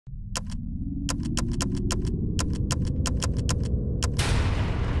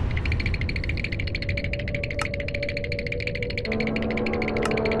You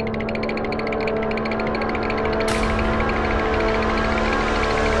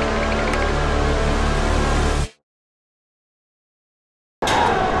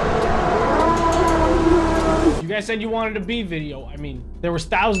guys said you wanted a B video. I mean, there was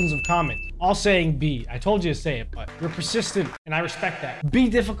thousands of comments all saying B. I told you to say it, but you're persistent and I respect that. B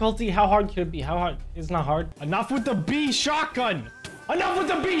difficulty, how hard can it be? How hard? It's not hard. Enough with the B shotgun. Enough with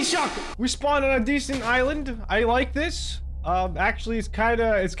the B shotgun. We spawned on a decent island. I like this. Actually, it's kind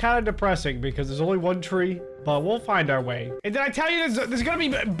of depressing because there's only one tree, but we'll find our way. And did I tell you there's gonna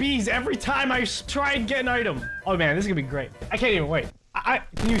be bees every time I try and get an item? Oh man, this is gonna be great. I can't even wait.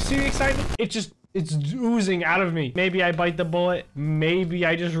 Can you see the excitement? It's oozing out of me. Maybe I bite the bullet. Maybe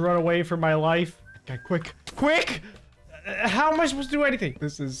I just run away for my life. Okay, quick. How am I supposed to do anything?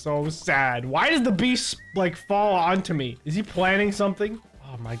 This is so sad. Why does the beast like fall onto me? Is he planning something?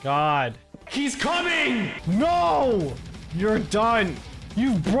 Oh my God. He's coming! No! You're done.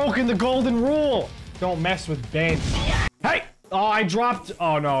 You've broken the golden rule. Don't mess with Bandi. Hey! Oh, I dropped.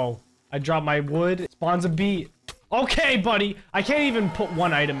 Oh no. I dropped my wood. Spawns a bee. Okay, buddy. I can't even put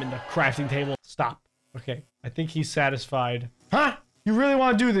one item in the crafting table. Stop. Okay. I think he's satisfied. Huh? You really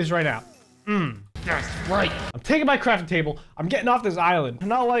want to do this right now? That's right. I'm taking my crafting table. I'm getting off this island.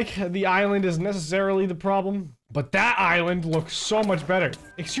 Not like the island is necessarily the problem, but that island looks so much better.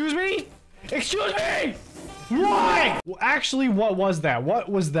 Excuse me? Excuse me? Why? Well, actually, what was that? What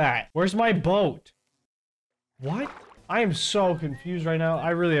was that? Where's my boat? What? I am so confused right now. I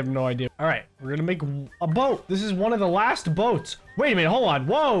really have no idea. All right, we're gonna make a boat. This is one of the last boats. Wait a minute, hold on.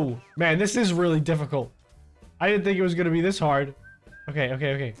 Whoa, man, this is really difficult. I didn't think it was gonna be this hard.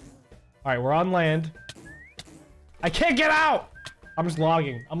 Okay. All right, we're on land. I can't get out. I'm just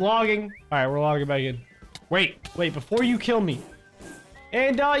logging. I'm logging. All right, we're logging back in. Wait, before you kill me.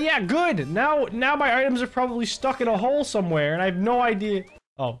 And yeah, good. Now my items are probably stuck in a hole somewhere, and I have no idea.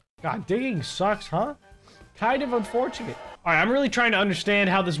 Oh, God, digging sucks, huh? Kind of unfortunate. All right, I'm really trying to understand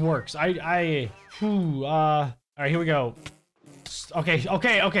how this works. All right, here we go.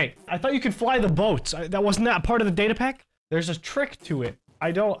 Okay. I thought you could fly the boats. That wasn't that part of the data pack? There's a trick to it.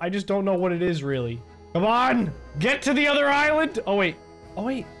 I just don't know what it is really. Come on, get to the other island. Oh wait.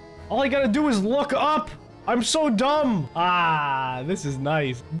 All I gotta do is look up. I'm so dumb. Ah, this is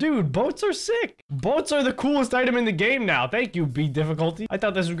nice. Dude, boats are sick. Boats are the coolest item in the game now. Thank you, B difficulty. I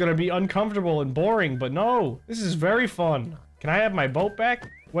thought this was gonna be uncomfortable and boring, but no. This is very fun. Can I have my boat back?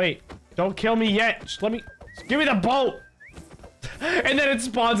 Wait, don't kill me yet. Just give me the boat. And then it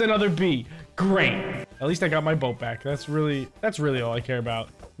spawns another bee. Great. At least I got my boat back. That's really all I care about.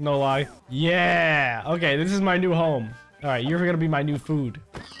 No lie. Yeah. Okay, this is my new home. All right, you're gonna be my new food.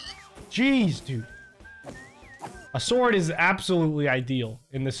 Jeez, dude. A sword is absolutely ideal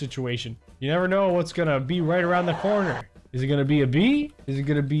in this situation. You never know what's gonna be right around the corner. Is it gonna be a bee? Is it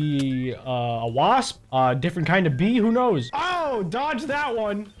gonna be a wasp? A different kind of bee? Who knows? Oh, dodge that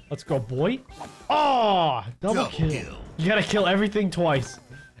one. Let's go, boy. Oh, double kill. You gotta kill everything twice.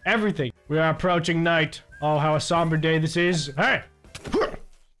 Everything. We are approaching night. Oh, how a somber day this is. Hey!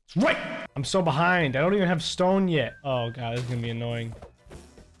 Right! I'm so behind. I don't even have stone yet. Oh, God, this is gonna be annoying.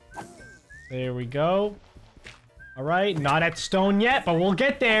 There we go. All right, not at stone yet, but we'll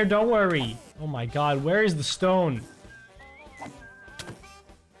get there. Don't worry. Oh my God, where is the stone?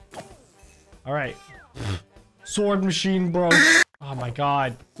 All right. Sword machine, bro. Oh my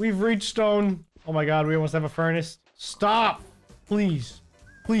God. We've reached stone. Oh my God, we almost have a furnace. Stop. Please.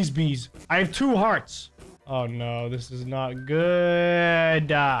 Please, bees. I have 2 hearts. Oh no, this is not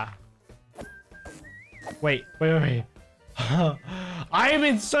good. Wait. I am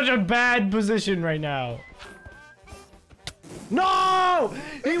in such a bad position right now. No!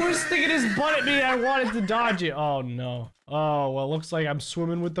 He was sticking his butt at me and I wanted to dodge it. Oh, no. Oh, well, looks like I'm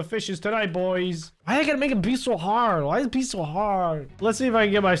swimming with the fishes tonight, boys. Why are they gonna make it be so hard? Why is it be so hard? Let's see if I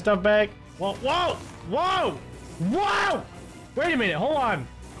can get my stuff back. Whoa! Wait a minute. Hold on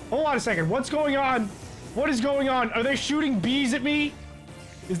a second. What's going on? What is going on? Are they shooting bees at me?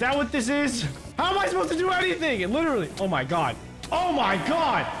 Is that what this is? How am I supposed to do anything? Literally. Oh, my God. Oh, my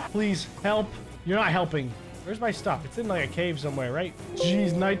God. Please, help. You're not helping. Where's my stuff? It's in like a cave somewhere, right?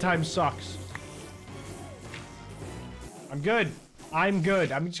 Jeez, nighttime sucks. I'm good. I'm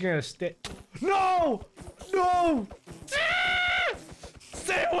just gonna stay. No! No! Ah!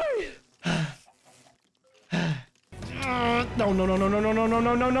 Stay away! No.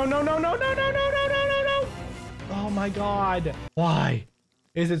 Oh my God. Why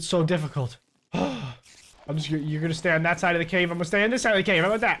is it so difficult? You're gonna stay on that side of the cave. I'm gonna stay on this side of the cave. How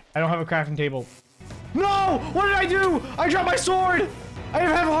about that? I don't have a crafting table. No! What did I do? I dropped my sword! I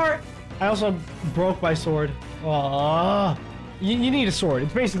didn't have a heart! I also broke my sword. Aww. You need a sword.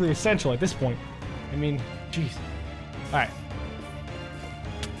 It's basically essential at this point. I mean, jeez. All right.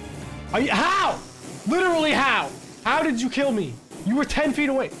 How? Literally how? How did you kill me? You were 10 feet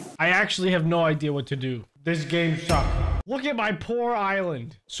away. I actually have no idea what to do. This game sucks. Look at my poor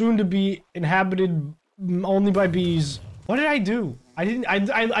island. Soon to be inhabited only by bees. What did I do?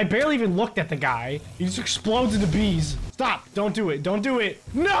 I barely even looked at the guy. He just explodes into bees. Stop. Don't do it. Don't do it.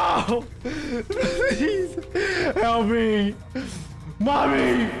 No! Please. Help me.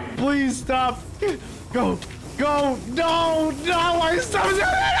 Mommy. Please stop. Go. Go. No. No. I stop.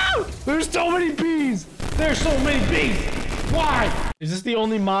 No. There's so many bees. There's so many bees. Why? Is this the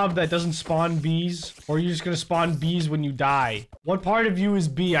only mob that doesn't spawn bees? Or are you just gonna spawn bees when you die? What part of you is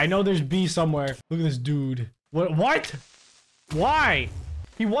bee? I know there's bee somewhere. Look at this dude. What? Why?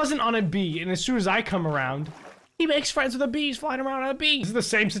 He wasn't on a bee, and as soon as I come around, he makes friends with the bees flying around on a bee. This is the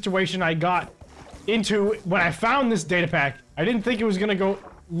same situation I got into when I found this data pack. I didn't think it was gonna go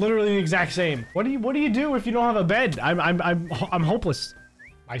literally the exact same. What do you do if you don't have a bed? I'm hopeless.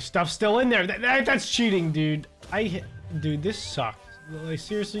 My stuff's still in there. That's cheating, dude. Dude, this sucks. Like,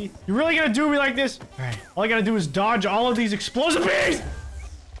 seriously? You're really gonna do me like this? All right. All I gotta do is dodge all of these explosive bees!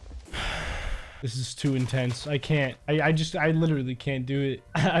 This is too intense. I can't. I literally can't do it.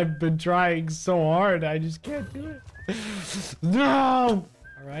 I've been trying so hard. I just can't do it. No!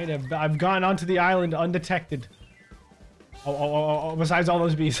 All right, I've gone onto the island undetected. Oh, besides all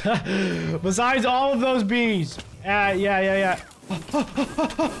those bees. Besides all of those bees. Yeah.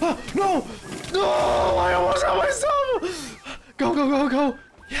 No! No! I almost got myself! Go!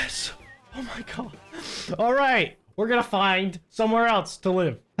 Yes! Oh my god. All right. We're gonna find somewhere else to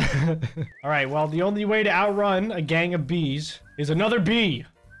live. All right, well, the only way to outrun a gang of bees is another bee.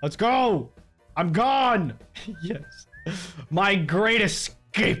 Let's go. I'm gone. Yes. My great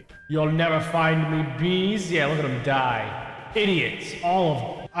escape. You'll never find me, bees. Yeah, look at them die. Idiots. All of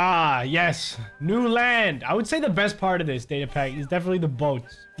them. Ah, yes. New land. I would say the best part of this data pack is definitely the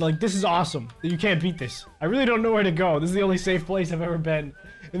boats. Like, this is awesome. You can't beat this. I really don't know where to go. This is the only safe place I've ever been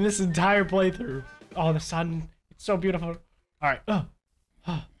in this entire playthrough. Oh, the sun. It's so beautiful. All right.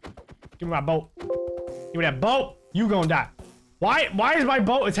 Give me my boat. Give me that boat. You gonna die. Why is my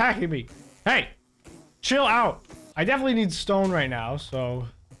boat attacking me? Hey, chill out. I definitely need stone right now, so...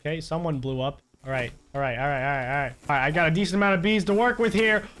 Okay, someone blew up. All right. I got a decent amount of bees to work with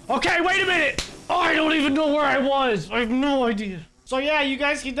here. Okay, wait a minute. Oh, I don't even know where I was. I have no idea. So yeah, you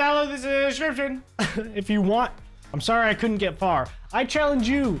guys can download this in the description if you want. I'm sorry I couldn't get far. I challenge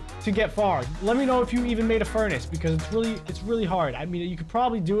you to get far. Let me know if you even made a furnace, because it's really hard. I mean, you could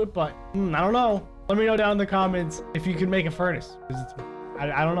probably do it, but I don't know. Let me know down in the comments if you can make a furnace.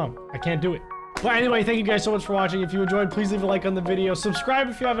 I don't know. I can't do it. But anyway, thank you guys so much for watching. If you enjoyed, please leave a like on the video. Subscribe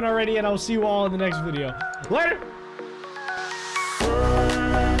if you haven't already, and I will see you all in the next video. Later!